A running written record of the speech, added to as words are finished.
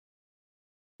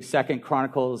Second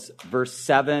Chronicles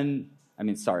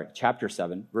chapter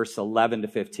 7, verse 11 to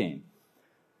 15.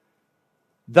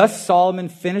 Thus Solomon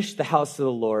finished the house of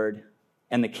the Lord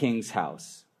and the king's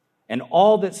house, and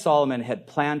all that Solomon had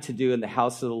planned to do in the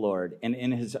house of the Lord and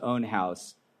in his own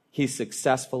house, he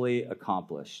successfully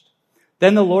accomplished.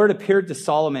 Then the Lord appeared to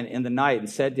Solomon in the night and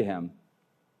said to him,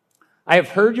 I have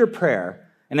heard your prayer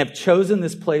and have chosen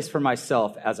this place for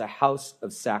myself as a house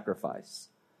of sacrifice.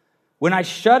 When I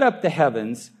shut up the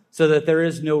heavens so that there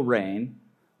is no rain,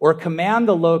 or command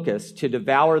the locusts to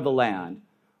devour the land,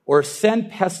 or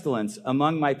send pestilence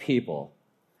among my people,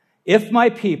 if my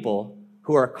people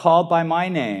who are called by my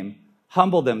name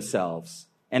humble themselves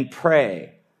and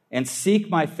pray and seek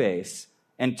my face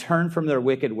and turn from their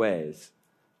wicked ways,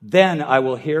 then I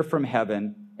will hear from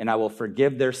heaven and I will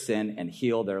forgive their sin and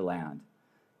heal their land.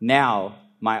 Now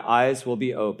my eyes will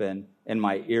be open and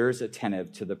my ears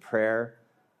attentive to the prayer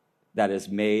that is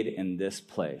made in this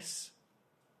place.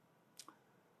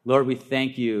 Lord, we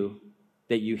thank you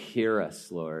that you hear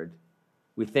us, Lord.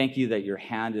 We thank you that your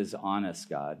hand is on us,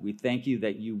 God. We thank you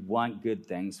that you want good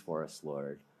things for us,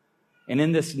 Lord. And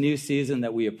in this new season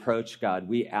that we approach, God,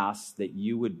 we ask that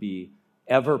you would be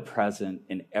ever present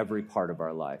in every part of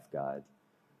our life, God.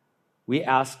 We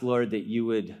ask, Lord, that you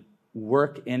would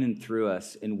work in and through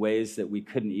us in ways that we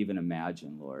couldn't even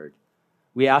imagine, Lord.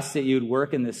 We ask that you would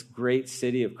work in this great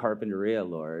city of Carpinteria,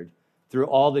 Lord, through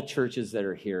all the churches that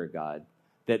are here, God,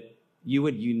 that you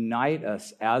would unite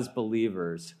us as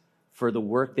believers for the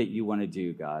work that you want to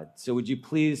do, God. So would you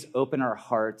please open our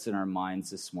hearts and our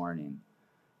minds this morning?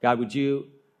 God, would you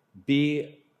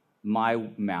be my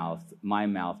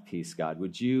mouthpiece, God?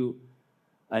 Would you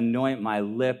anoint my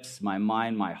lips, my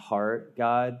mind, my heart,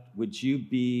 God? Would you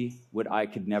be what I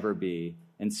could never be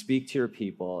and speak to your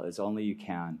people as only you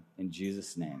can? In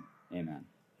Jesus' name, amen.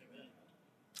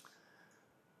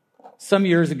 Some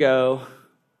years ago,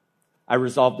 I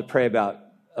resolved to pray about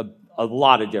a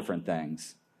lot of different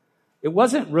things. It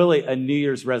wasn't really a New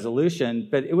Year's resolution,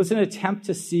 but it was an attempt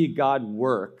to see God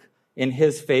work in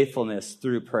his faithfulness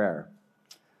through prayer.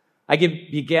 I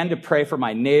began to pray for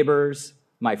my neighbors,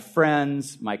 my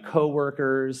friends, my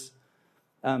coworkers,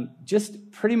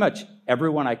 just pretty much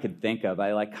everyone I could think of.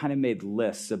 I kind of made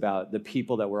lists about the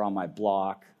people that were on my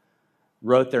block,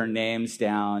 wrote their names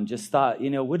down, just thought,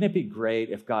 wouldn't it be great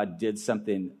if God did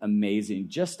something amazing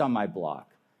just on my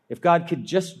block? If God could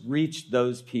just reach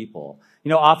those people.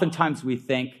 Oftentimes we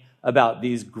think about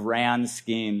these grand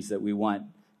schemes that we want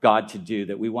God to do,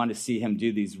 that we want to see him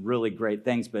do these really great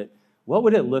things, but what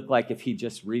would it look like if he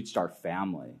just reached our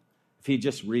family, if he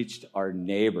just reached our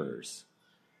neighbors?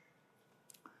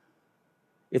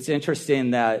 It's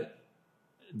interesting that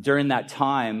during that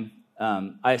time,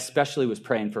 I especially was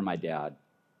praying for my dad.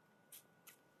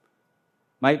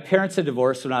 My parents had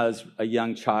divorced when I was a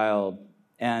young child,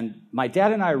 and my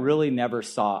dad and I really never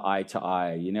saw eye to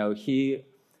eye.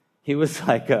 He was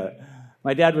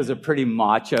my dad was a pretty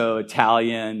macho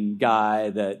Italian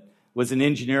guy that was an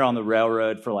engineer on the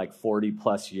railroad for 40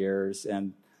 plus years,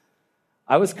 and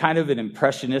I was kind of an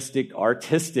impressionistic,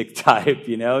 artistic type,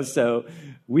 so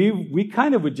we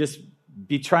kind of would just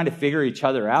be trying to figure each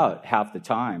other out half the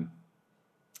time.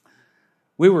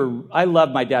 I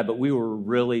loved my dad, but we were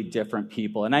really different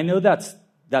people. And I know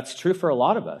that's true for a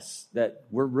lot of us, that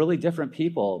we're really different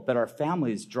people, but our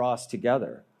families draw us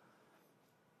together.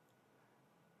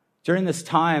 During this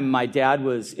time, my dad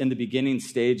was in the beginning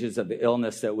stages of the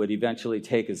illness that would eventually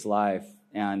take his life.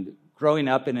 And growing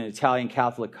up in an Italian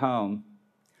Catholic home,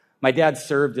 my dad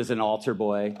served as an altar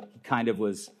boy. He kind of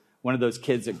was one of those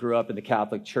kids that grew up in the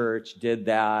Catholic Church, did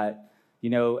that,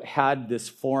 had this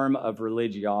form of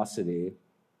religiosity.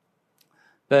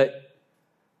 But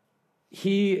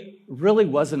he really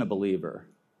wasn't a believer.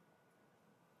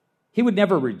 He would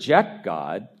never reject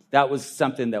God. That was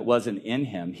something that wasn't in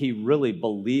him. He really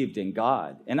believed in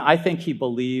God. And I think he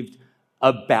believed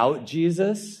about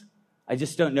Jesus. I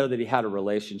just don't know that he had a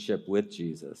relationship with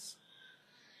Jesus.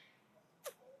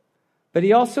 But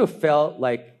he also felt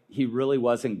like he really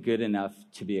wasn't good enough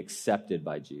to be accepted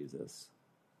by Jesus.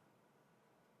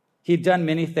 He'd done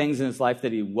many things in his life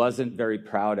that he wasn't very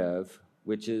proud of,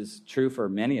 which is true for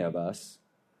many of us.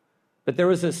 But there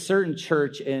was a certain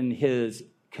church in his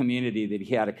community that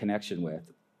he had a connection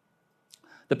with.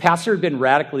 The pastor had been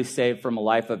radically saved from a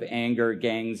life of anger,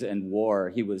 gangs, and war.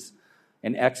 He was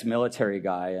an ex-military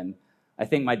guy, and I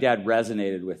think my dad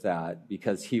resonated with that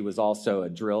because he was also a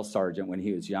drill sergeant when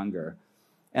he was younger.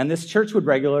 And this church would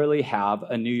regularly have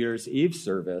a New Year's Eve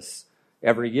service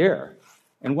every year.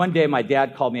 And one day my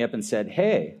dad called me up and said,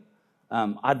 hey,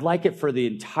 I'd like it for the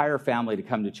entire family to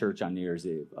come to church on New Year's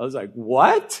Eve. I was like,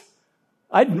 what?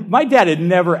 My dad had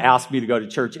never asked me to go to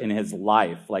church in his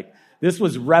life. Like, this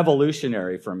was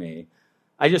revolutionary for me.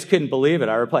 I just couldn't believe it.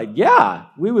 I replied, yeah,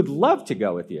 we would love to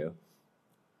go with you.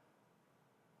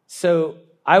 So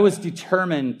I was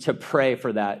determined to pray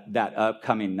for that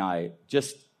upcoming night,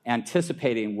 just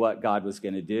anticipating what God was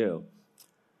going to do.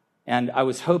 And I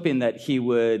was hoping that he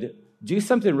would do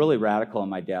something really radical in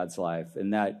my dad's life,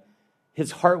 and that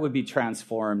his heart would be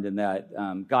transformed, and that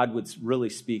God would really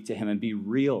speak to him and be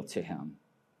real to him.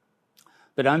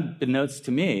 But unbeknownst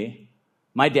to me,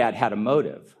 my dad had a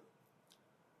motive.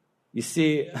 You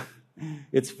see,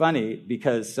 it's funny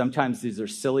because sometimes these are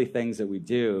silly things that we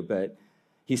do, but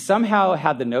he somehow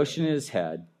had the notion in his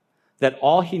head that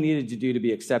all he needed to do to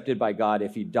be accepted by God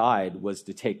if he died was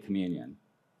to take communion.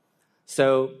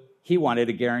 So he wanted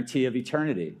a guarantee of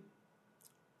eternity.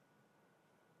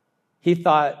 He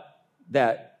thought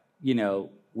that,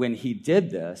 when he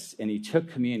did this and he took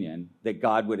communion, that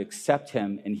God would accept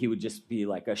him and he would just be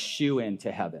like a shoo-in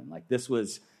to heaven. Like, this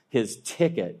was his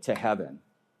ticket to heaven.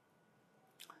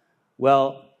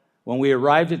 Well, when we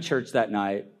arrived at church that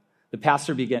night, the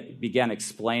pastor began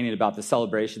explaining about the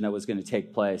celebration that was going to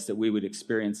take place, that we would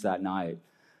experience that night.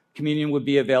 Communion would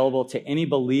be available to any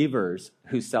believers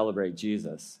who celebrate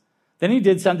Jesus. Then he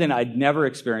did something I'd never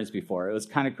experienced before. It was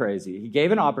kind of crazy. He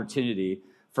gave an opportunity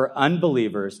for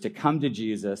unbelievers to come to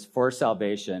Jesus for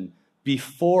salvation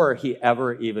before he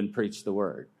ever even preached the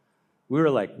word. We were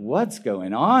like, what's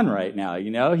going on right now?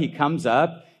 He comes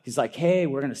up. He's like, hey,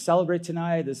 we're going to celebrate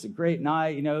tonight. This is a great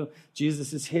night.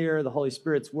 Jesus is here. The Holy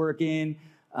Spirit's working.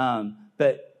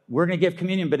 But we're going to give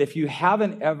communion. But if you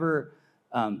haven't ever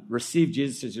received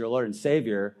Jesus as your Lord and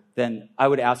Savior, then I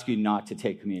would ask you not to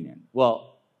take communion.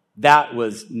 Well, that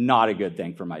was not a good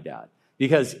thing for my dad,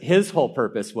 because his whole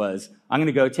purpose was, I'm going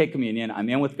to go take communion. I'm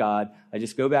in with God. I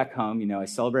just go back home. I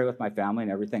celebrate with my family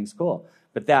and everything's cool.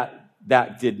 But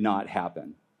that did not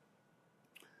happen.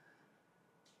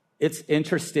 It's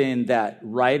interesting that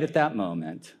right at that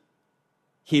moment,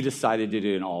 he decided to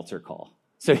do an altar call.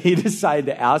 So he decided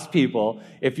to ask people,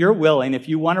 if you're willing, if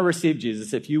you want to receive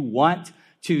Jesus, if you want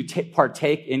to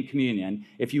partake in communion,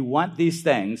 if you want these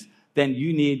things, then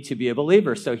you need to be a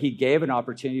believer. So he gave an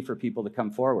opportunity for people to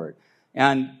come forward.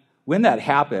 And when that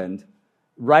happened,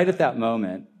 right at that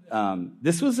moment,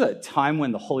 this was a time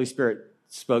when the Holy Spirit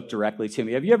spoke directly to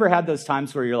me. Have you ever had those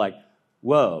times where you're like,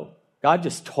 whoa, God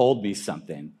just told me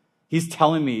something. He's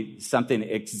telling me something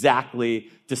exactly,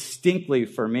 distinctly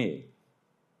for me.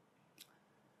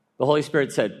 The Holy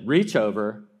Spirit said, reach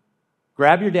over,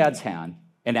 grab your dad's hand,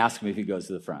 and ask him if he goes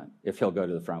to the front, if he'll go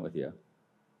to the front with you.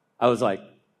 I was like,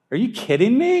 are you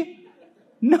kidding me?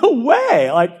 No way.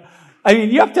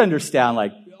 You have to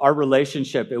understand, our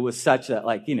relationship, it was such that,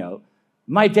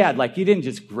 my dad, you didn't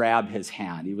just grab his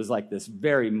hand. He was like this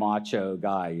very macho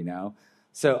guy,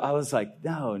 So I was like,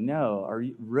 no, are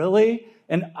you really?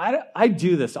 And I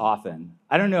do this often.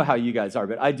 I don't know how you guys are,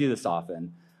 but I do this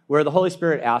often, where the Holy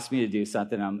Spirit asks me to do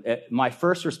something. My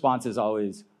first response is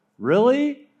always,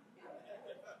 really?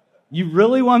 You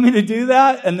really want me to do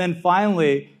that? And then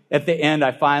finally, at the end,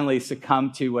 I finally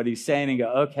succumb to what he's saying and go,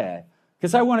 okay,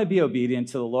 because I want to be obedient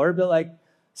to the Lord, but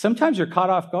sometimes you're caught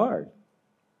off guard.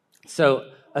 So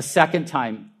a second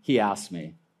time, he asked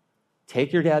me,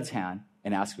 take your dad's hand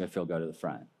and ask him if he'll go to the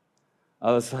front.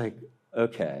 I was like,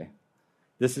 okay,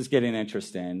 this is getting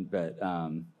interesting. But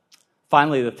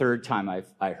finally, the third time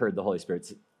I heard the Holy Spirit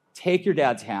say, take your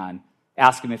dad's hand,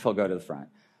 ask him if he'll go to the front.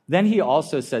 Then he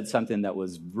also said something that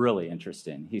was really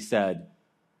interesting. He said,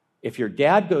 if your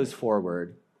dad goes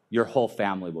forward, your whole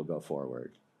family will go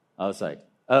forward. I was like,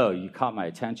 oh, you caught my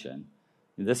attention.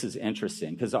 This is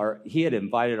interesting, because he had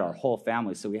invited our whole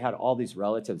family, so we had all these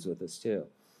relatives with us too.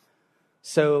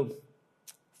 So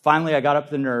finally, I got up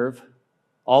the nerve,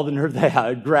 all the nerve that I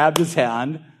had, grabbed his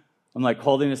hand. I'm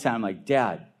holding his hand. I'm like,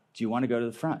 Dad, do you want to go to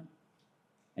the front?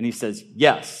 And he says,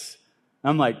 yes.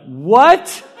 I'm like,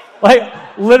 what?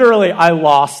 Literally, I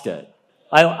lost it.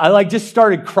 I just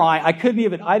started crying. I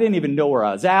didn't even know where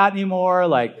I was at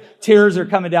anymore. Tears are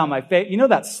coming down my face. You know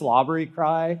that slobbery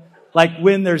cry?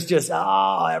 When there's just,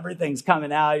 everything's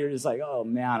coming out. You're just like, oh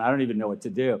man, I don't even know what to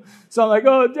do. So I'm like,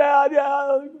 oh Dad,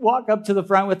 yeah. Walk up to the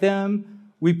front with him.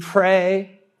 We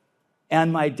pray.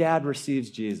 And my dad receives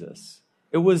Jesus.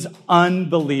 It was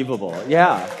unbelievable.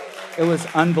 Yeah, it was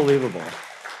unbelievable.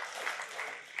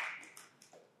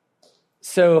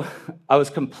 So I was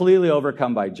completely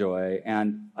overcome by joy,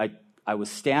 and I was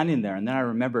standing there, and then I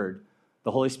remembered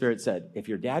the Holy Spirit said, if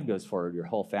your dad goes forward, your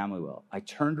whole family will. I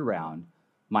turned around,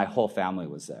 my whole family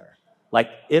was there.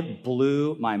 It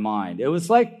blew my mind. It was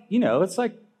it's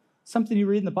like something you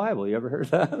read in the Bible. You ever heard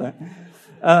that?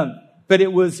 but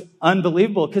it was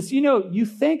unbelievable because, you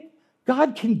think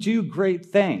God can do great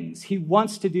things. He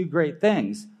wants to do great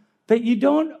things, but you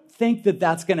don't think that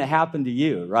that's going to happen to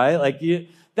you, right?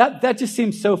 That just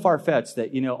seems so far-fetched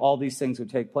that, all these things would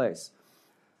take place.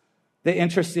 The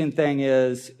interesting thing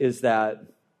is that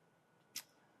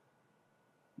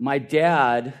my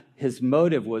dad, his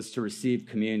motive was to receive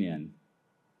communion,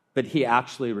 but he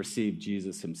actually received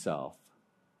Jesus himself.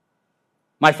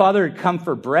 My father had come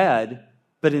for bread,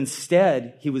 but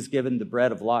instead he was given the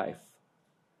bread of life.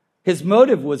 His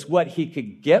motive was what he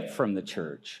could get from the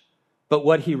church, but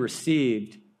what he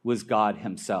received was God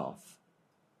himself.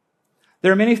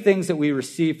 There are many things that we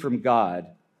receive from God,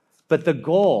 but the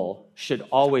goal should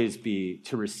always be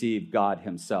to receive God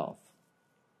himself.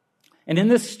 And in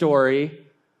this story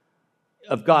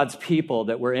of God's people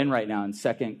that we're in right now in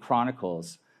 2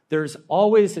 Chronicles, there's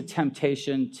always a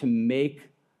temptation to make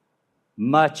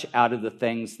much out of the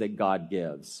things that God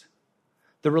gives.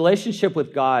 The relationship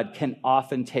with God can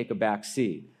often take a back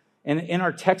seat. And in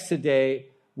our text today,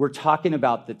 we're talking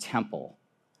about the temple.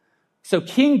 So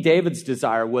King David's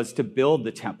desire was to build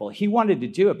the temple. He wanted to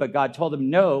do it, but God told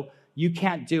him, no, you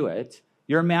can't do it.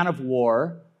 You're a man of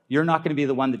war. You're not going to be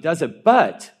the one that does it,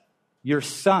 but your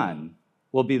son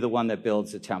will be the one that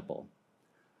builds the temple.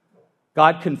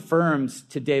 God confirms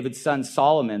to David's son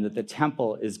Solomon that the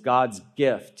temple is God's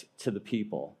gift to the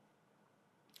people.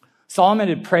 Solomon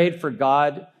had prayed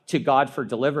to God for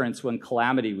deliverance when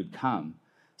calamity would come.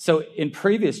 So in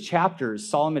previous chapters,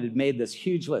 Solomon had made this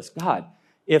huge list. God,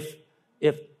 if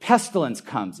pestilence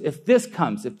comes, if this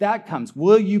comes, if that comes,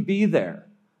 will you be there?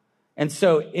 And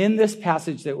so in this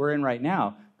passage that we're in right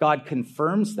now, God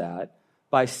confirms that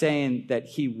by saying that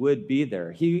he would be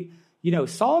there.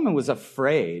 Solomon was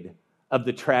afraid of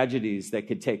the tragedies that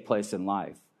could take place in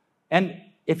life. And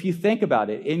if you think about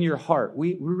it, in your heart,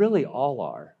 we really all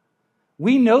are.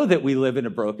 We know that we live in a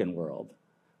broken world.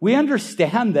 We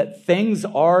understand that things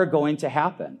are going to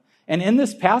happen. And in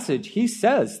this passage, he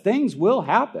says things will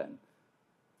happen.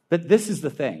 But this is the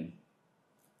thing.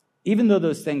 Even though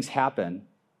those things happen,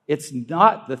 it's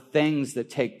not the things that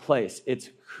take place. It's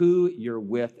who you're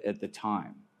with at the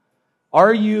time.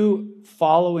 Are you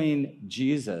following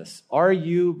Jesus? Are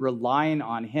you relying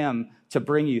on him to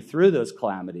bring you through those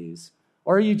calamities?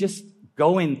 Or are you just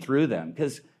going through them?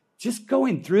 Because just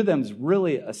going through them is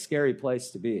really a scary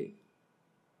place to be.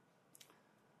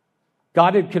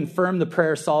 God had confirmed the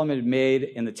prayer Solomon had made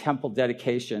in the temple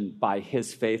dedication by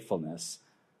his faithfulness.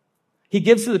 He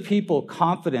gives to the people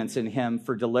confidence in him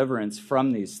for deliverance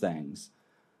from these things.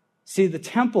 See, the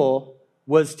temple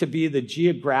was to be the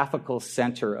geographical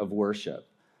center of worship.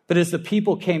 But as the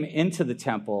people came into the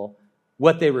temple,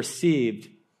 what they received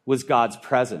was God's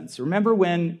presence. Remember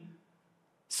when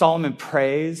Solomon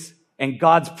prays and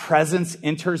God's presence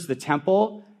enters the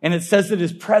temple? And it says that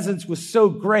his presence was so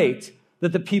great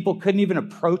that the people couldn't even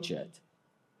approach it.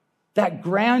 That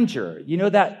grandeur,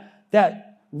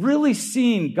 that really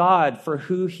seeing God for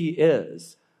who he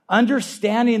is,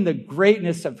 understanding the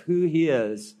greatness of who he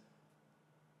is,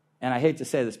 and I hate to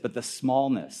say this, but the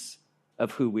smallness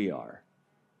of who we are.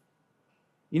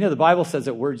 The Bible says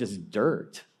that we're just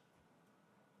dirt.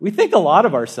 We think a lot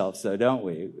of ourselves, though, don't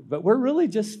we? But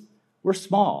we're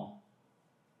small.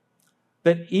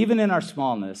 But even in our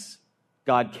smallness,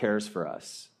 God cares for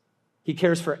us. He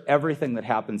cares for everything that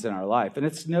happens in our life. And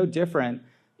it's no different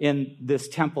in this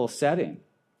temple setting.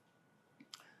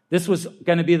 This was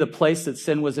going to be the place that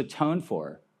sin was atoned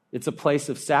for. It's a place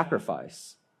of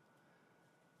sacrifice.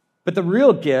 But the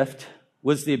real gift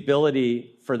was the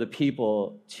ability for the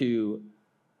people to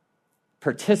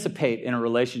participate in a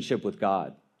relationship with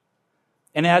God.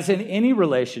 And as in any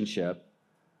relationship,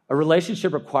 a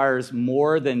relationship requires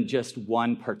more than just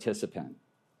one participant.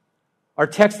 Our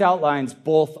text outlines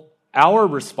both our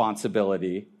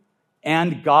responsibility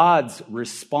and God's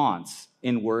response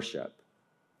in worship.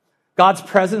 God's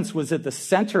presence was at the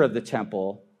center of the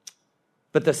temple,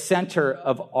 but the center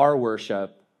of our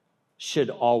worship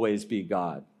should always be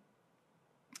God.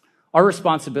 Our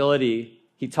responsibility,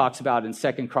 he talks about in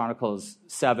 2 Chronicles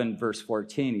 7, verse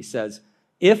 14. He says,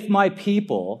 if my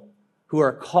people who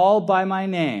are called by my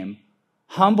name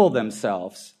humble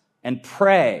themselves and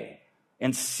pray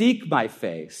and seek my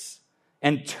face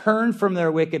and turn from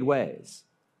their wicked ways.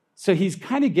 So he's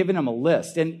kind of giving them a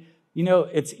list. And,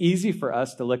 it's easy for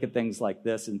us to look at things like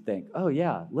this and think, oh,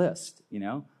 yeah, list,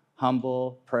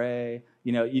 humble, pray.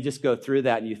 You just go through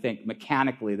that and you think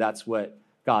mechanically that's what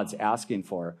God's asking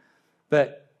for.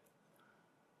 But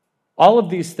all of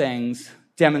these things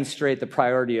demonstrate the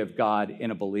priority of God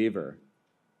in a believer.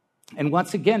 And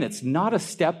once again, it's not a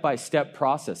step-by-step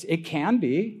process. It can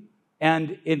be,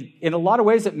 And in a lot of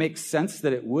ways, it makes sense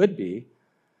that it would be.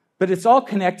 But it's all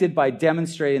connected by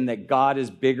demonstrating that God is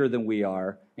bigger than we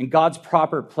are and God's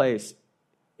proper place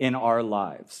in our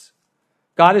lives.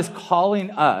 God is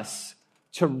calling us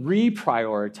to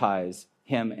reprioritize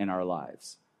him in our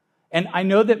lives. And I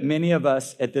know that many of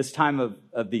us at this time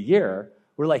of the year,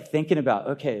 we're like thinking about,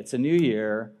 okay, it's a new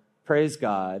year, praise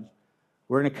God.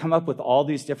 We're going to come up with all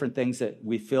these different things that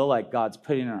we feel like God's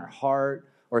putting in our heart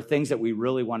or things that we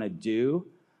really want to do.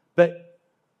 But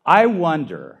I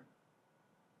wonder,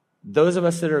 those of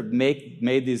us that have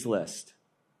made these lists,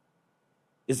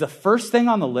 is the first thing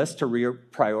on the list to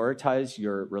reprioritize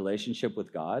your relationship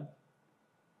with God?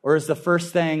 Or is the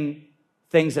first thing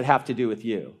things that have to do with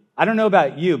you? I don't know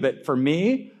about you, but for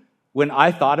me, when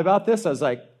I thought about this, I was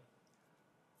like,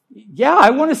 yeah,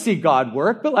 I want to see God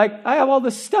work, but like I have all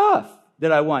this stuff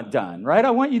that I want done, right?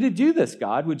 I want you to do this,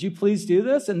 God. Would you please do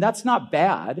this? And that's not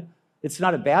bad. It's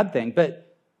not a bad thing.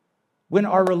 But when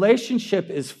our relationship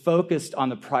is focused on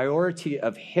the priority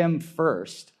of him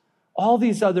first, all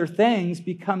these other things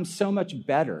become so much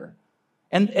better.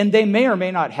 And they may or may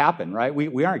not happen, right?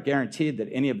 We aren't guaranteed that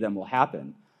any of them will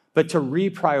happen. But to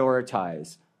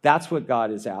reprioritize, that's what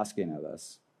God is asking of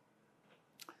us.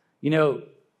 You know,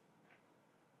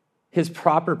 his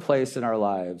proper place in our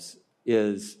lives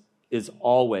is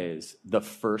always the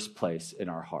first place in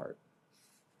our heart.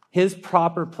 His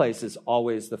proper place is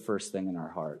always the first thing in our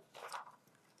heart.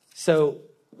 So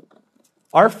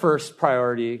our first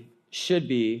priority should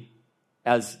be,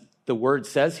 as the word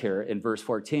says here in verse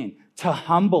 14, to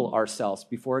humble ourselves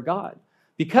before God.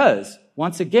 Because,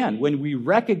 once again, when we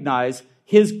recognize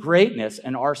his greatness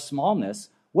and our smallness,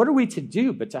 what are we to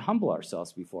do but to humble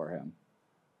ourselves before him?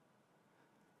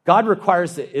 God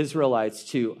requires the Israelites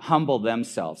to humble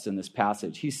themselves in this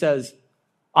passage. He says,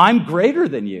 I'm greater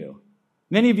than you.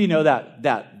 Many of you know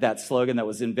that slogan that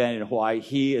was invented in Hawaii,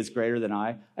 he is greater than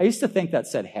I. I used to think that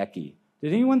said hecky.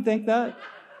 Did anyone think that?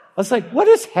 I was like, what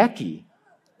is hecky?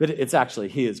 But it's actually,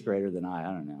 he is greater than I.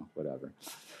 I don't know, whatever.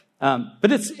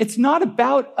 But it's not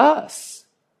about us.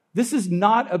 This is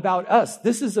not about us.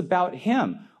 This is about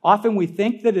him. Often we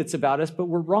think that it's about us, but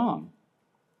we're wrong.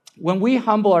 When we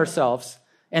humble ourselves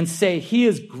and say he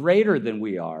is greater than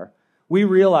we are, we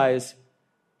realize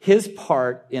his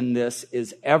part in this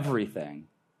is everything,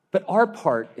 but our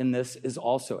part in this is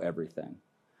also everything.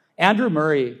 Andrew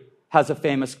Murray has a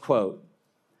famous quote.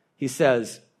 He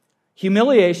says,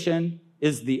 humiliation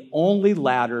is the only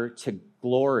ladder to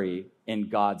glory in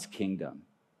God's kingdom.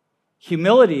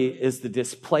 Humility is the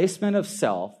displacement of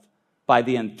self by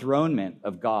the enthronement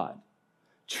of God.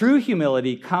 True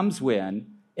humility comes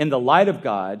when, in the light of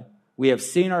God, we have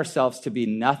seen ourselves to be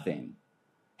nothing,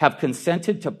 have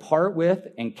consented to part with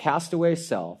and cast away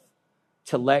self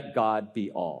to let God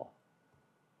be all.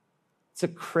 It's a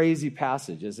crazy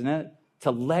passage, isn't it?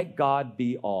 To let God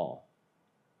be all.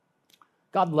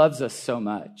 God loves us so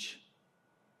much.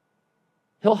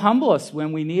 He'll humble us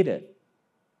when we need it.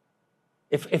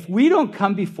 If we don't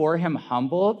come before him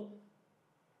humbled,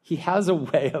 he has a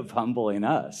way of humbling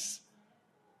us.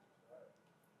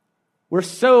 We're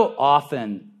so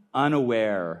often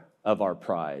unaware of our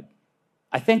pride.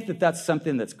 I think that that's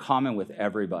something that's common with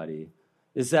everybody,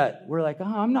 is that we're like, oh,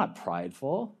 I'm not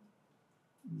prideful.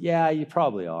 Yeah, you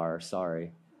probably are.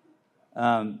 Sorry.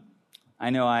 I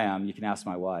know I am. You can ask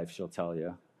my wife. She'll tell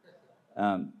you.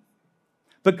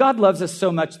 But God loves us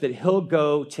so much that he'll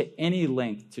go to any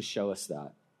length to show us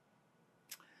that.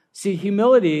 See,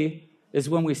 humility is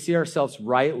when we see ourselves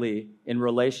rightly in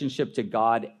relationship to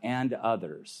God and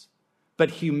others.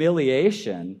 But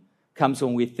humiliation comes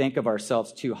when we think of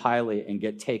ourselves too highly and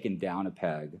get taken down a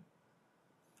peg.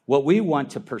 What we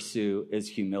want to pursue is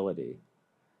humility.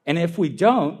 And if we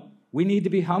don't, we need to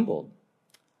be humbled.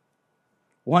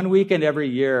 One weekend every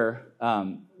year,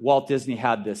 Walt Disney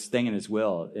had this thing in his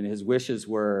will, and his wishes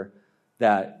were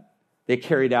that they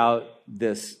carried out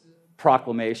this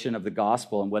proclamation of the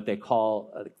gospel in what they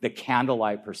call the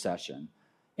candlelight procession.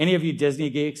 Any of you Disney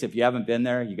geeks, if you haven't been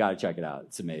there, you got to check it out.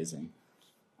 It's amazing.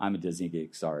 I'm a Disney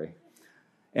geek, sorry.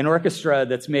 An orchestra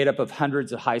that's made up of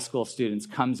hundreds of high school students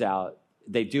comes out.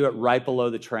 They do it right below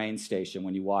the train station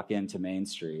when you walk into Main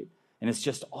Street. And it's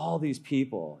just all these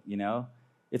people, you know?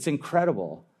 It's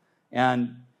incredible.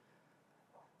 And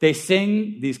they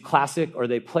sing these classic, or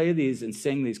they play these and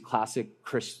sing these classic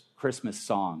Christmas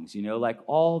songs, you know, like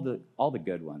all the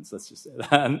good ones, let's just say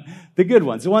that. The good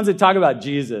ones, the ones that talk about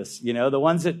Jesus, you know, the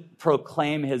ones that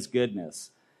proclaim his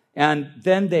goodness. And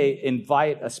then they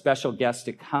invite a special guest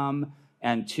to come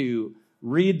and to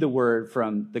read the word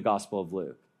from the Gospel of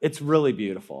Luke. It's really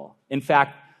beautiful. In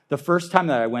fact, the first time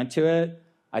that I went to it,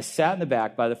 I sat in the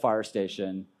back by the fire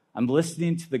station. I'm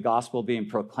listening to the gospel being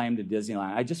proclaimed at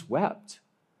Disneyland. I just wept.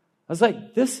 I was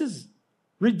like, this is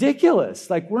ridiculous.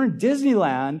 Like, we're in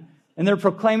Disneyland and they're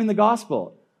proclaiming the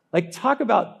gospel. Like, talk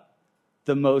about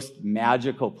the most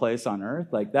magical place on earth.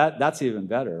 Like, that's even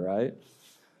better, right?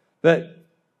 But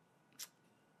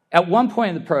at one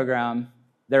point in the program,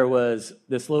 there was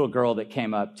this little girl that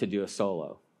came up to do a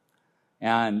solo.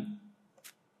 And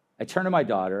I turned to my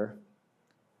daughter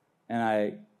and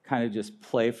I kind of just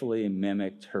playfully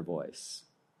mimicked her voice.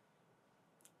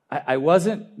 I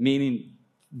wasn't meaning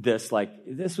this, like,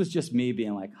 this was just me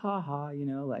being like, ha ha, you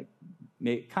know, like,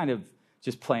 kind of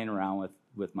just playing around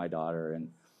with my daughter.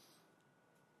 And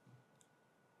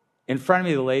in front of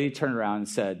me, the lady turned around and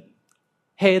said,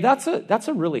 hey, that's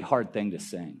a really hard thing to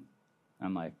sing.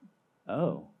 I'm like,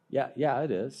 oh, yeah,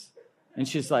 it is. And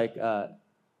she's like,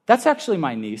 that's actually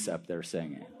my niece up there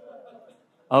singing.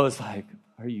 I was like,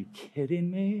 are you kidding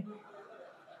me?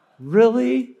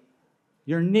 Really?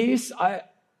 Your niece? I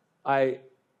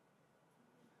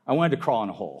wanted to crawl in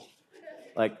a hole.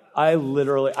 Like,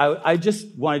 I just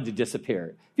wanted to disappear.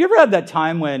 Have you ever had that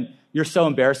time when you're so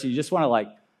embarrassed, you just want to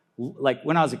like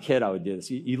when I was a kid, I would do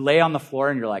this. You lay on the floor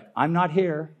and you're like, I'm not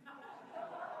here.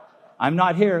 I'm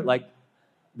not here. Like,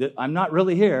 I'm not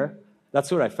really here. That's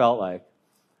what I felt like.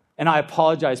 And I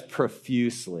apologized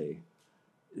profusely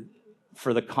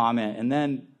for the comment. And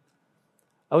then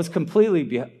I was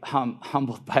completely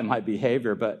humbled by my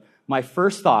behavior. But my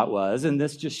first thought was, and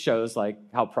this just shows like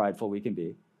how prideful we can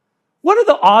be, what are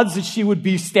the odds that she would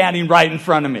be standing right in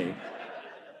front of me?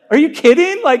 Are you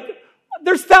kidding? Like,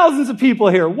 there's thousands of people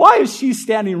here. Why is she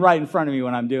standing right in front of me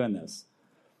when I'm doing this?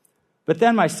 But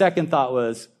then my second thought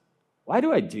was, why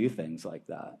do I do things like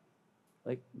that?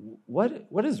 Like,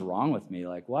 what is wrong with me?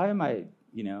 Like, why am I,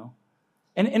 you know?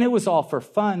 And it was all for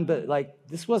fun, but like,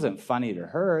 this wasn't funny to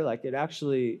her. Like, it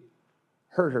actually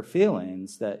hurt her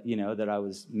feelings that, you know, that I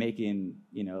was making,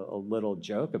 you know, a little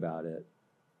joke about it.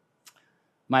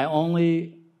 My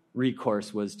only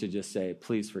recourse was to just say,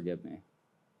 please forgive me.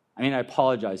 I mean, I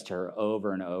apologized to her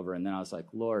over and over, and then I was like,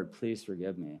 Lord, please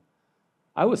forgive me.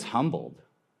 I was humbled.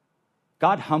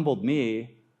 God humbled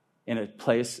me in a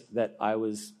place that I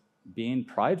was being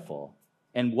prideful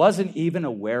and wasn't even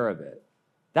aware of it.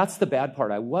 That's the bad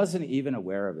part. I wasn't even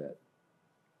aware of it.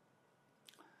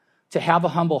 To have a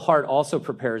humble heart also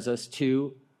prepares us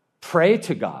to pray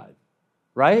to God,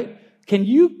 right?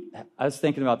 I was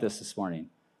thinking about this morning.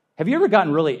 Have you ever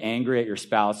gotten really angry at your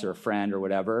spouse or a friend or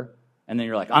whatever, and then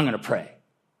you're like, I'm going to pray.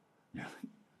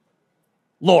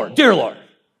 Lord, dear Lord.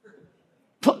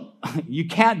 You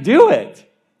can't do it,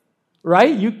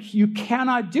 right? You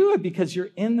cannot do it because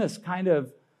you're in this kind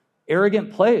of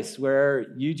arrogant place where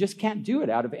you just can't do it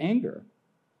out of anger.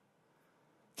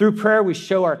 Through prayer, we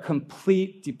show our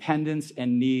complete dependence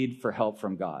and need for help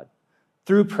from God.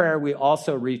 Through prayer, we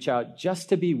also reach out just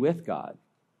to be with God,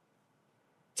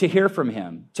 to hear from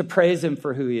him, to praise him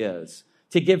for who he is,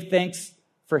 to give thanks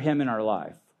for him in our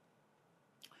life.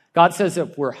 God says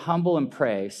if we're humble and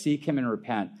pray, seek him and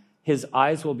repent, his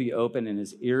eyes will be open and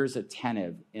his ears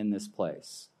attentive in this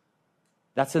place.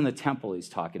 That's in the temple he's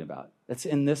talking about. That's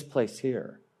in this place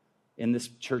here, in this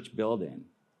church building.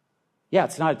 Yeah,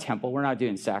 it's not a temple. We're not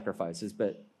doing sacrifices,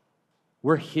 but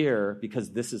we're here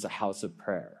because this is a house of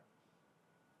prayer.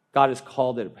 God has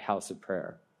called it a house of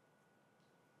prayer.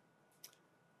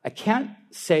 I can't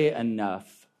say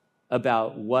enough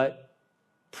about what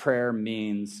prayer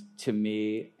means to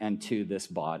me and to this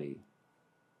body.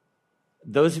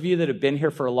 Those of you that have been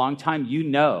here for a long time, you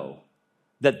know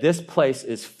that this place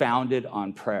is founded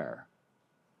on prayer.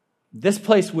 This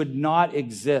place would not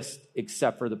exist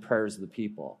except for the prayers of the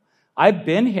people. I've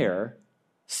been here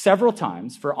several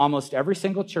times for almost every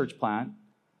single church plant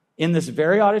in this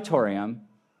very auditorium,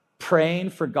 praying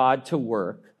for God to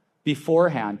work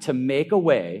beforehand to make a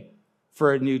way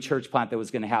for a new church plant that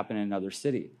was going to happen in another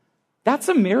city. That's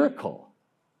a miracle.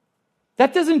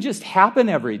 That doesn't just happen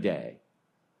every day.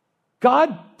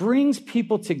 God brings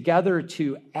people together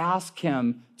to ask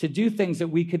him to do things that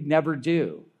we could never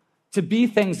do, to be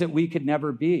things that we could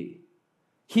never be.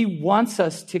 He wants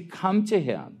us to come to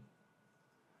him.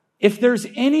 If there's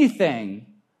anything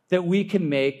that we can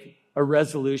make a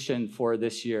resolution for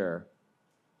this year,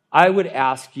 I would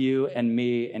ask you and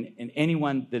me and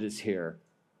anyone that is here,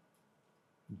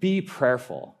 be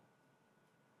prayerful.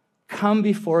 Come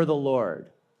before the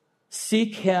Lord.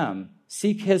 Seek him.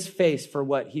 Seek his face for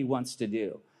what he wants to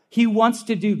do. He wants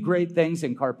to do great things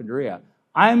in Carpinteria.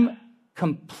 I'm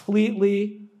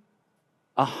completely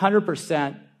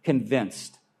 100%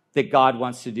 convinced that God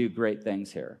wants to do great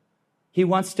things here. He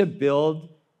wants to build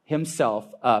himself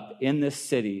up in this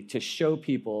city to show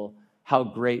people how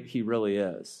great he really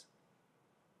is.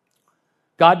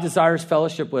 God desires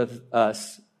fellowship with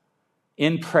us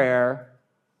in prayer,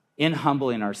 in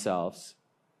humbling ourselves,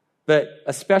 but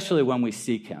especially when we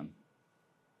seek him.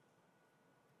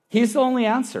 He's the only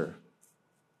answer.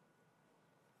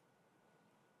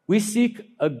 We seek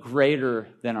a greater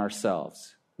than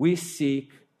ourselves. We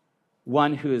seek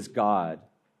one who is God.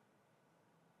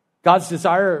 God's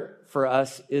desire for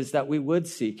us is that we would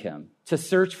seek him, to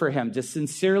search for him, to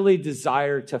sincerely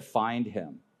desire to find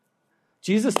him.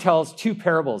 Jesus tells two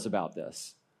parables about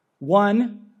this.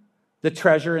 One, the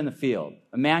treasure in the field.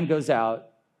 A man goes out,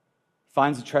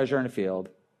 finds a treasure in a field.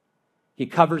 He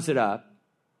covers it up.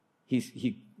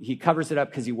 He covers it up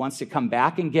because he wants to come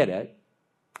back and get it.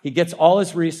 He gets all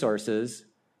his resources.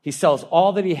 He sells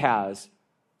all that he has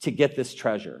to get this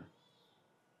treasure.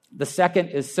 The second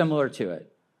is similar to it.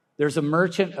 There's a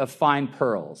merchant of fine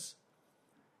pearls.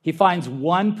 He finds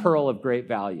one pearl of great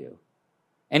value,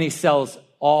 and he sells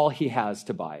all he has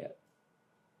to buy it.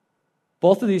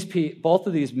 Both of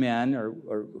these men,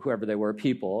 or whoever they were,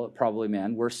 people, probably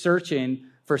men, were searching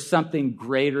for something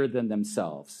greater than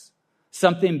themselves,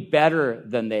 something better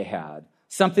than they had,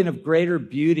 something of greater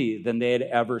beauty than they had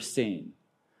ever seen.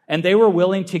 And they were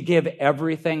willing to give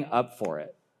everything up for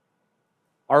it.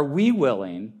 Are we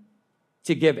willing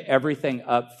to give everything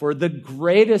up for the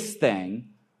greatest thing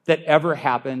that ever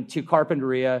happened to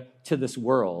Carpinteria, to this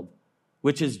world,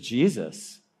 which is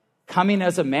Jesus coming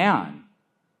as a man,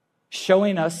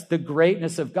 showing us the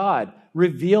greatness of God,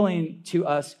 revealing to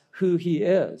us who he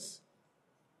is?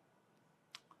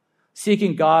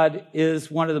 Seeking God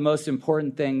is one of the most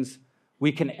important things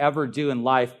we can ever do in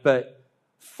life, but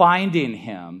finding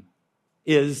him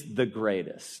is the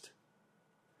greatest.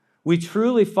 We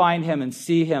truly find him and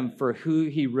see him for who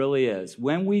he really is.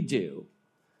 When we do,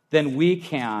 then we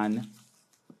can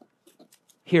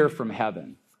hear from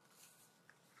heaven.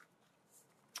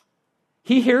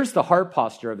 He hears the heart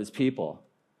posture of his people.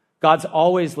 God's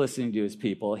always listening to his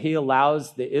people. He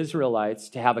allows the Israelites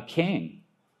to have a king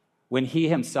when he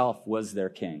himself was their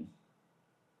king.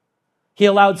 He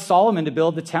allowed Solomon to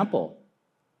build the temple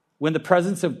when the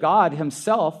presence of God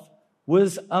himself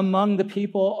was among the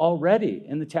people already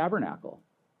in the tabernacle.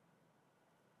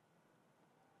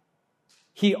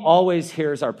 He always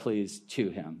hears our pleas to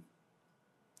him.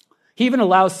 He even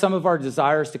allows some of our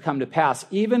desires to come to pass,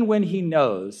 even when he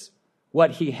knows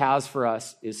what he has for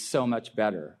us is so much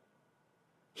better.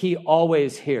 He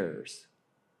always hears.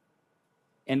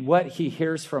 And what he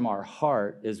hears from our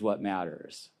heart is what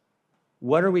matters.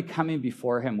 What are we coming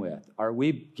before him with? Are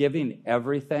we giving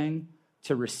everything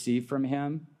to receive from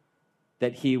him,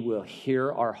 that he will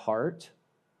hear our heart?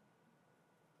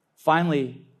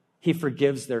 Finally, he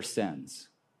forgives their sins.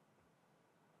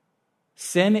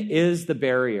 Sin is the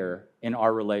barrier in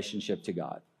our relationship to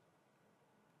God.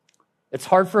 It's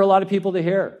hard for a lot of people to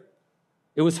hear.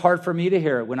 It was hard for me to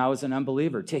hear when I was an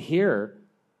unbeliever, to hear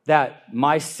that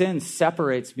my sin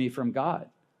separates me from God.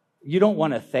 You don't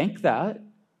want to think that.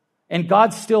 And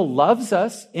God still loves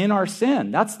us in our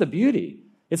sin. That's the beauty.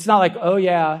 It's not like, oh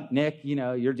yeah, Nick,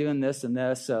 you're doing this and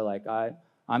this, so like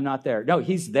I'm not there. No,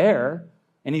 he's there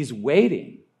and he's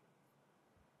waiting.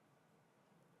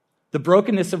 The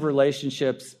brokenness of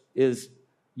relationships is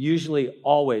usually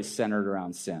always centered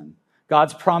around sin.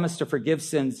 God's promise to forgive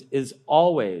sins is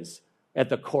always at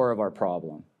the core of our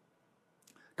problem.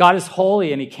 God is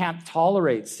holy and he can't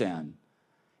tolerate sin.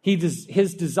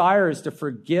 His desire is to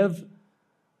forgive,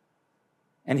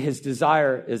 and his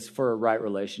desire is for a right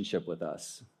relationship with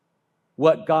us.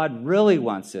 What God really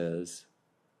wants is,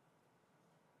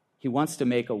 he wants to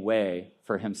make a way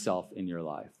for himself in your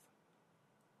life.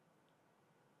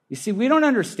 You see, we don't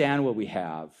understand what we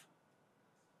have.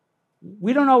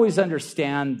 We don't always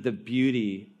understand the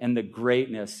beauty and the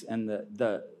greatness and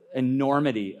the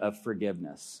enormity of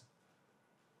forgiveness.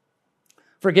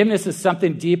 Forgiveness is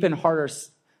something deep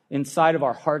inside of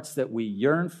our hearts that we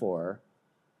yearn for,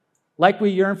 like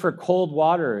we yearn for cold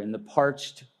water in the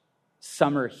parched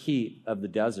summer heat of the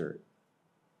desert.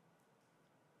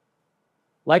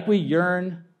 Like we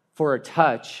yearn for a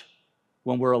touch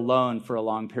when we're alone for a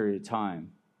long period of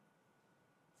time.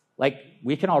 Like,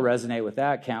 we can all resonate with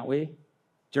that, can't we?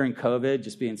 During COVID,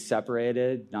 just being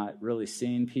separated, not really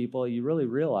seeing people, you really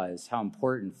realize how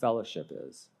important fellowship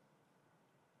is.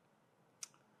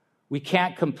 We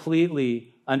can't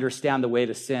completely understand the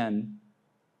weight of sin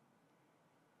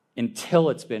until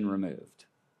it's been removed.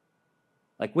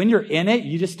 Like, when you're in it,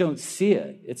 you just don't see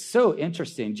it. It's so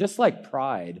interesting. Just like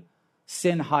pride,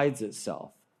 sin hides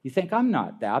itself. You think, I'm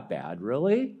not that bad,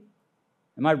 really?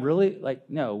 Am I really,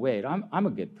 no, wait, I'm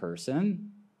a good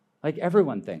person. Like,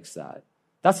 everyone thinks that.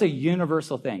 That's a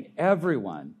universal thing.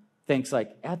 Everyone thinks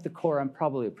like, at the core, I'm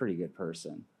probably a pretty good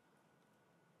person.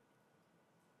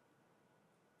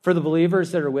 For the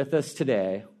believers that are with us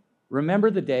today,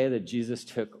 remember the day that Jesus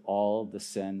took all the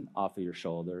sin off of your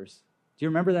shoulders? Do you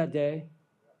remember that day?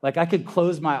 Like I could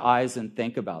close my eyes and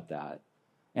think about that.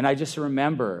 And I just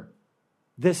remember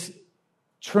this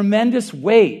tremendous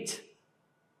weight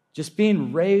just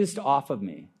being raised off of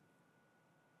me.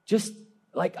 Just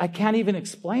like, I can't even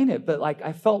explain it, but like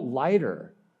I felt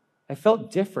lighter. I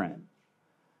felt different.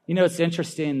 You know, it's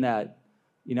interesting that,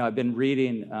 you know, I've been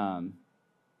reading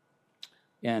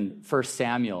in 1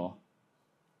 Samuel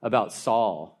about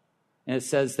Saul. And it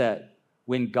says that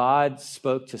when God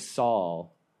spoke to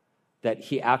Saul, that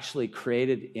he actually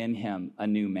created in him a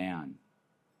new man.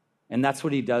 And that's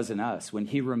what he does in us. When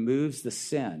he removes the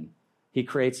sin, he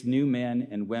creates new men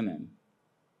and women.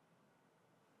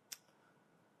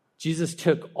 Jesus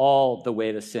took all the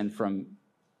weight of sin from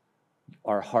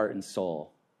our heart and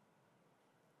soul.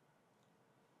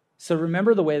 So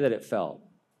remember the way that it felt,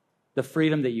 the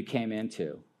freedom that you came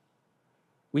into.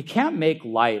 We can't make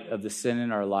light of the sin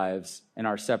in our lives and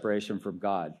our separation from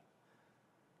God.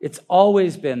 It's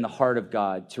always been the heart of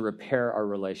God to repair our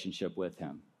relationship with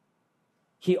him.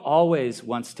 He always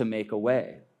wants to make a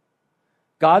way.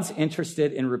 God's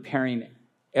interested in repairing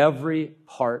every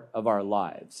part of our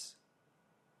lives.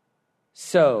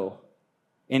 So,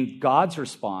 in God's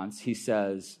response, he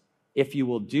says, if you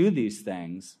will do these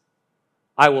things,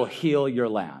 I will heal your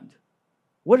land.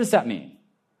 What does that mean?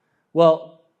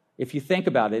 Well, if you think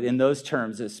about it in those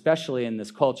terms, especially in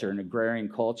this culture, an agrarian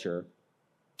culture,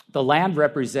 the land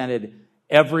represented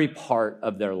every part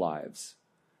of their lives.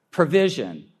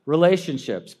 Provision,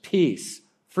 relationships, peace,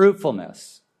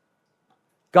 fruitfulness.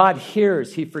 God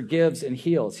hears, he forgives, and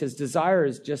heals. His desire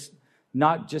is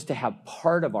not just to have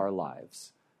part of our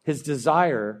lives. His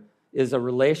desire is a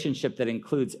relationship that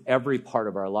includes every part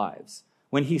of our lives.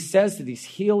 When he says that he's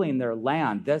healing their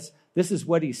land, this is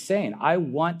what he's saying. I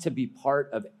want to be part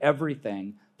of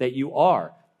everything that you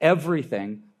are,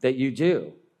 everything that you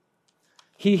do.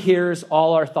 He hears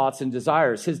all our thoughts and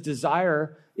desires. His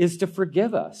desire is to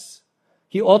forgive us.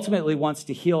 He ultimately wants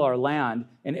to heal our land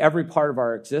and every part of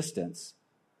our existence.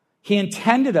 He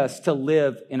intended us to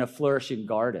live in a flourishing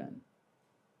garden,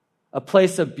 a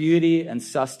place of beauty and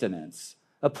sustenance,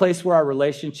 a place where our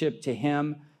relationship to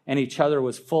him and each other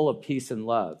was full of peace and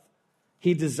love.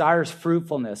 He desires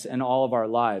fruitfulness in all of our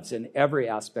lives, in every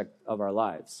aspect of our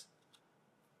lives.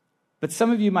 But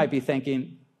some of you might be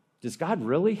thinking, does God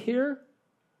really hear?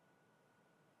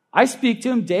 I speak to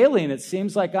him daily, and it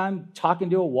seems like I'm talking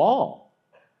to a wall.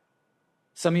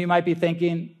 Some of you might be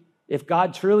thinking, if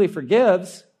God truly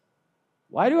forgives,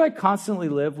 why do I constantly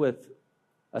live with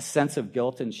a sense of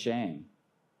guilt and shame?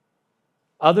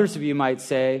 Others of you might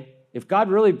say, if God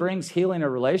really brings healing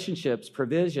of relationships,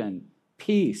 provision,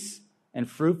 peace, and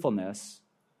fruitfulness,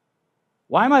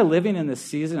 why am I living in this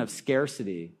season of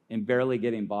scarcity and barely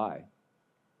getting by?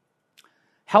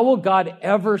 How will God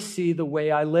ever see the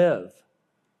way I live,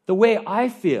 the way I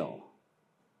feel,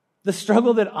 the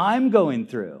struggle that I'm going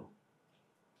through?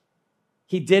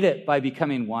 He did it by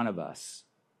becoming one of us.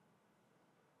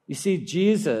 You see,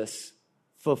 Jesus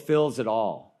fulfills it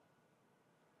all.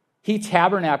 He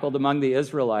tabernacled among the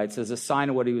Israelites as a sign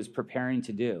of what he was preparing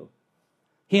to do.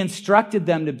 He instructed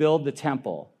them to build the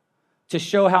temple to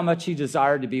show how much he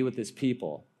desired to be with his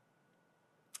people.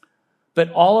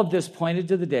 But all of this pointed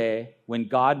to the day when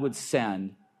God would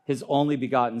send his only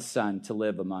begotten Son to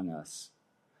live among us.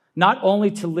 Not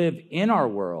only to live in our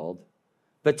world,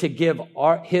 but to give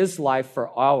his life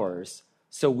for ours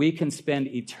so we can spend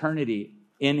eternity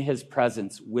in his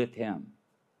presence with him.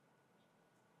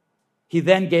 He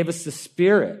then gave us the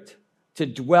Spirit to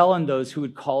dwell in those who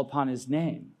would call upon his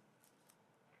name.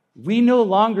 We no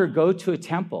longer go to a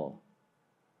temple.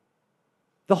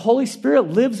 The Holy Spirit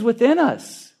lives within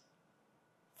us.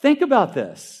 Think about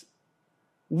this.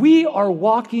 We are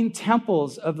walking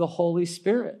temples of the Holy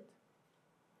Spirit.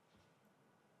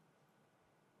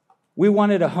 We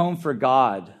wanted a home for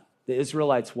God. The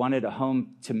Israelites wanted a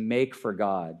home to make for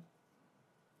God.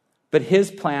 But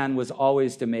his plan was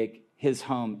always to make his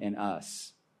home in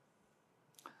us.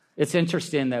 It's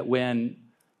interesting that when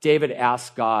David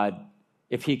asked God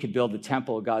if he could build the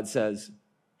temple, God says,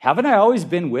 haven't I always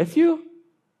been with you?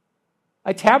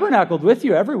 I tabernacled with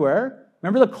you everywhere.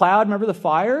 Remember the cloud? Remember the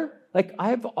fire? Like,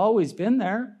 I've always been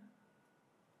there.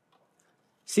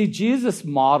 See, Jesus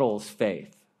models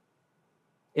faith.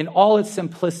 In all its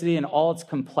simplicity and all its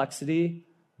complexity,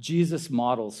 Jesus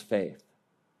models faith.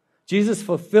 Jesus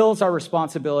fulfills our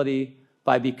responsibility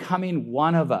by becoming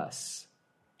one of us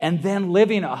and then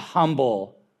living a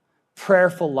humble,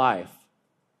 prayerful life,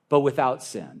 but without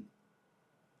sin.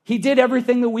 He did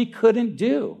everything that we couldn't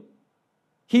do.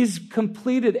 He's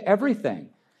completed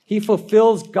everything. He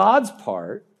fulfills God's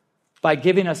part by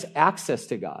giving us access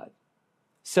to God.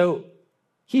 So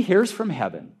he hears from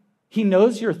heaven. He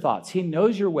knows your thoughts. He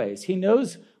knows your ways. He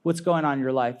knows what's going on in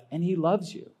your life, and he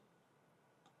loves you.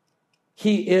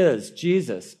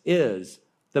 Jesus is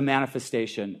the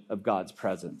manifestation of God's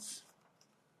presence.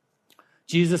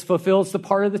 Jesus fulfills the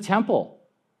part of the temple.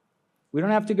 We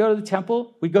don't have to go to the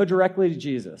temple. We go directly to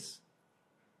Jesus.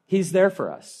 He's there for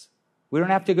us. We don't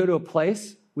have to go to a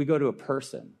place. We go to a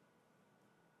person.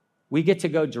 We get to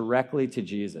go directly to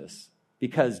Jesus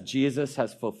because Jesus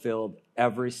has fulfilled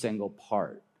every single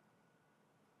part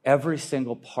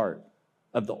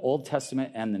of the Old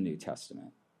Testament and the New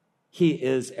Testament. He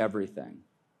is everything.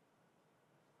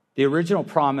 The original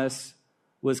promise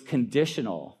was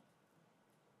conditional.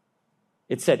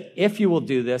 It said, if you will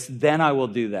do this, then I will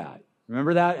do that.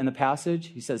 Remember that in the passage?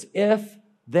 He says, if,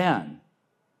 then.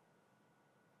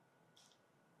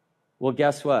 Well,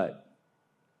 guess what?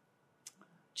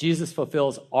 Jesus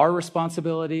fulfills our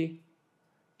responsibility,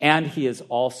 and he is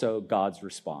also God's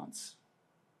response.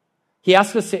 He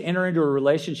asks us to enter into a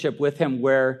relationship with him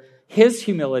where his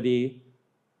humility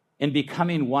in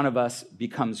becoming one of us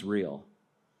becomes real.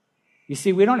 You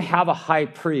see, we don't have a high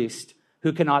priest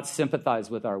who cannot sympathize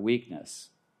with our weakness,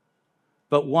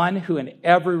 but one who in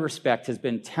every respect has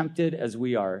been tempted as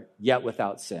we are, yet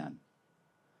without sin.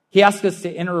 He asks us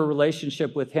to enter a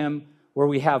relationship with him where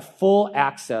we have full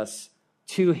access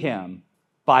to him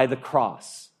by the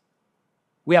cross.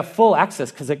 We have full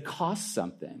access because it costs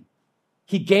something.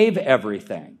 He gave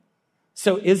everything.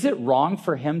 So is it wrong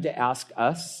for him to ask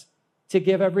us to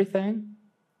give everything?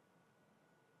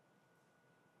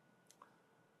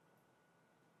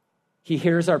 He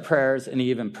hears our prayers and he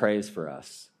even prays for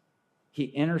us. He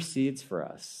intercedes for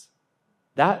us.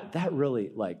 That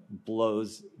really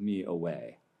blows me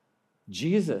away.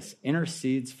 Jesus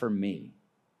intercedes for me.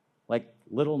 Like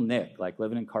little Nick, like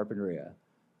living in Carpinteria.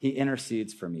 He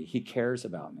intercedes for me. He cares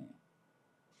about me.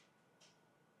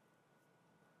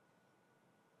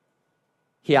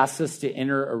 He asks us to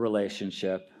enter a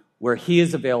relationship where he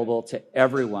is available to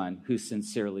everyone who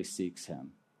sincerely seeks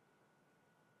him.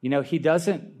 You know, he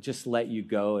doesn't just let you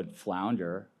go and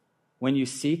flounder. When you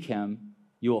seek him,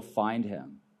 you will find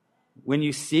him. When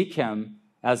you seek him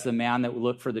as the man that will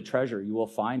look for the treasure, you will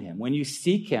find him. When you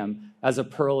seek him as a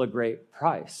pearl of great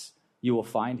price, you will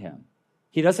find him.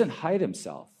 He doesn't hide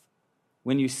himself.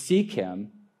 When you seek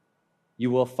him,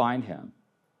 you will find him.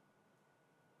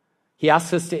 He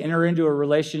asks us to enter into a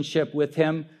relationship with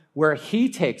him where he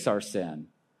takes our sin,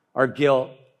 our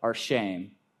guilt, our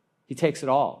shame. He takes it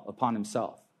all upon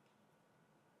himself.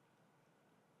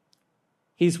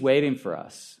 He's waiting for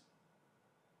us.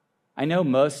 I know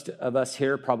most of us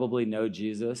here probably know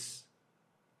Jesus,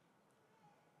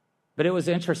 but it was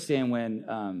interesting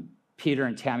when Peter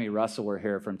and Tammy Russell were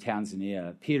here from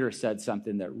Tanzania. Peter said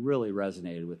something that really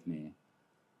resonated with me.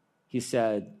 He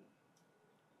said,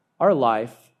 our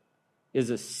life is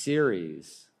a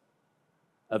series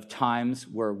of times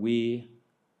where we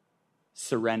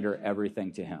surrender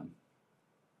everything to him.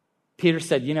 Peter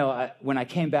said, when I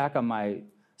came back on my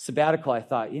sabbatical, I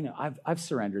thought, I've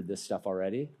surrendered this stuff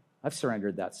already. I've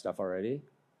surrendered that stuff already.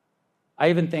 I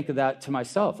even think of that to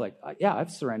myself.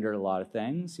 I've surrendered a lot of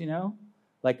things,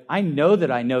 I know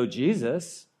that I know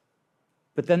Jesus,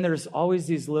 but then there's always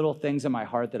these little things in my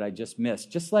heart that I just miss.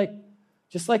 Just like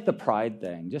the pride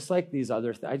thing, just like these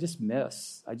other things,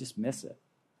 I just miss it.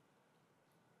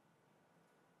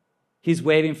 He's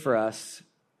waiting for us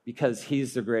because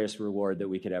he's the greatest reward that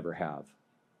we could ever have.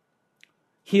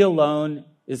 He alone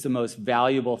is the most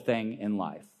valuable thing in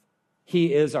life.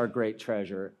 He is our great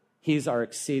treasure. He's our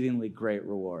exceedingly great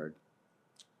reward.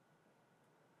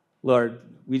 Lord,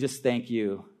 we just thank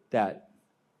you that,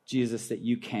 Jesus, that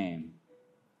you came.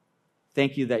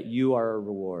 Thank you that you are a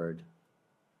reward.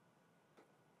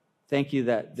 Thank you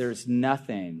that there's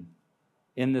nothing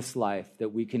in this life that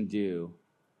we can do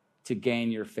to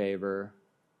gain your favor,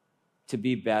 to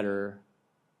be better,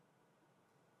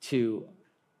 to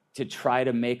try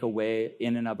to make a way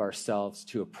in and of ourselves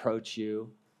to approach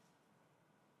you,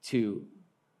 to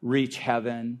reach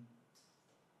heaven,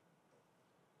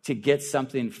 to get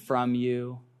something from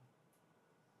you.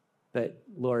 But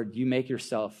Lord, you make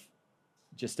yourself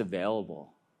just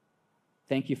available.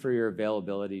 Thank you for your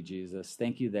availability, Jesus.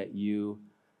 Thank you that you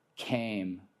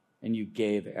came and you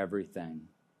gave everything.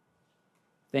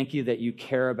 Thank you that you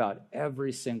care about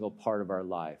every single part of our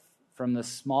life, from the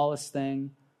smallest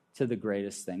thing to the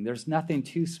greatest thing. There's nothing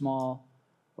too small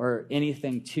or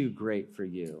anything too great for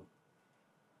you.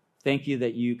 Thank you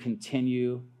that you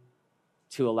continue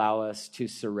to allow us to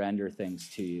surrender things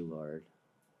to you, Lord.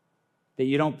 That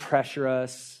you don't pressure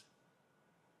us.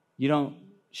 You don't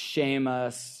shame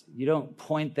us. You don't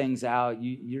point things out.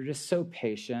 You're just so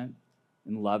patient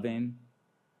and loving,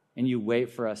 and you wait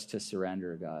for us to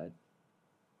surrender, God.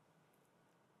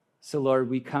 So, Lord,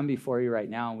 we come before you right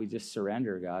now, and we just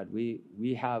surrender, God.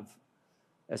 We have,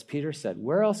 as Peter said,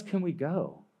 where else can we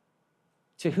go?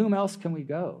 To whom else can we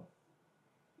go?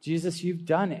 Jesus, you've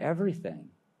done everything.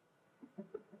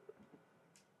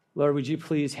 Lord, would you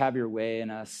please have your way in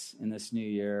us in this new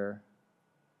year?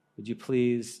 Would you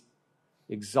please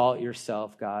exalt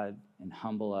yourself, God, and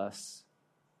humble us?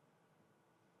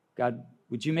 God,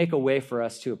 would you make a way for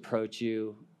us to approach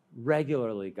you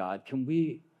regularly, God?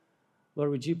 Lord,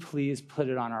 would you please put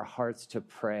it on our hearts to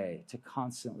pray, to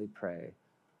constantly pray,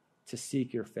 to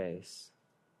seek your face?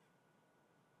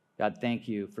 God, thank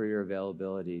you for your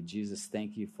availability. Jesus,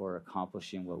 thank you for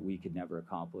accomplishing what we could never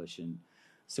accomplish. And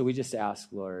so we just ask,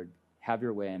 Lord, have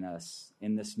your way in us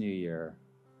in this new year.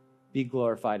 Be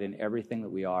glorified in everything that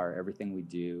we are, everything we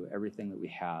do, everything that we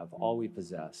have, all we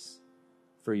possess,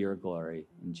 for your glory.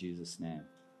 In Jesus' name.